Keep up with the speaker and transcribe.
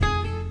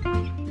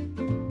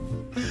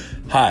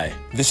Hi,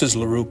 this is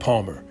LaRue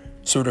Palmer,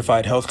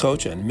 certified health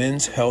coach and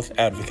men's health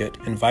advocate,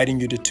 inviting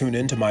you to tune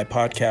into my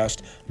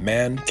podcast,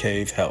 Man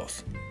Cave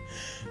Health.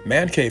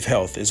 Man Cave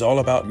Health is all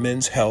about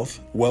men's health,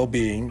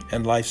 well-being,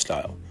 and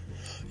lifestyle.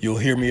 You'll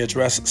hear me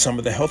address some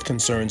of the health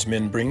concerns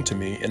men bring to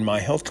me in my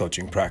health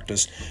coaching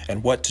practice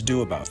and what to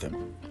do about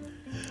them.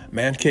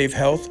 Man Cave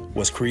Health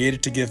was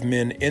created to give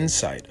men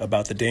insight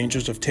about the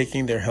dangers of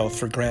taking their health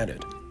for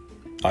granted.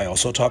 I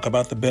also talk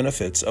about the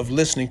benefits of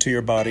listening to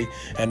your body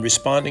and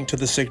responding to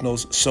the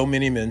signals so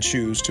many men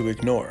choose to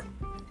ignore.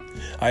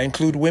 I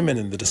include women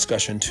in the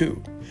discussion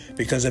too,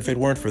 because if it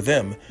weren't for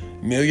them,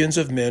 millions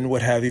of men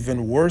would have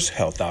even worse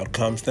health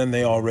outcomes than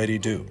they already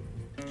do.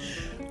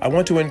 I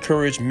want to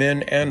encourage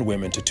men and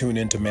women to tune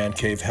into Man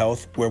Cave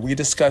Health, where we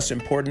discuss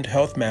important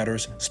health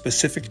matters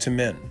specific to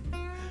men.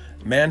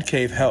 Man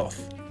Cave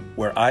Health,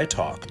 where I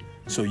talk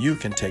so you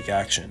can take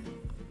action.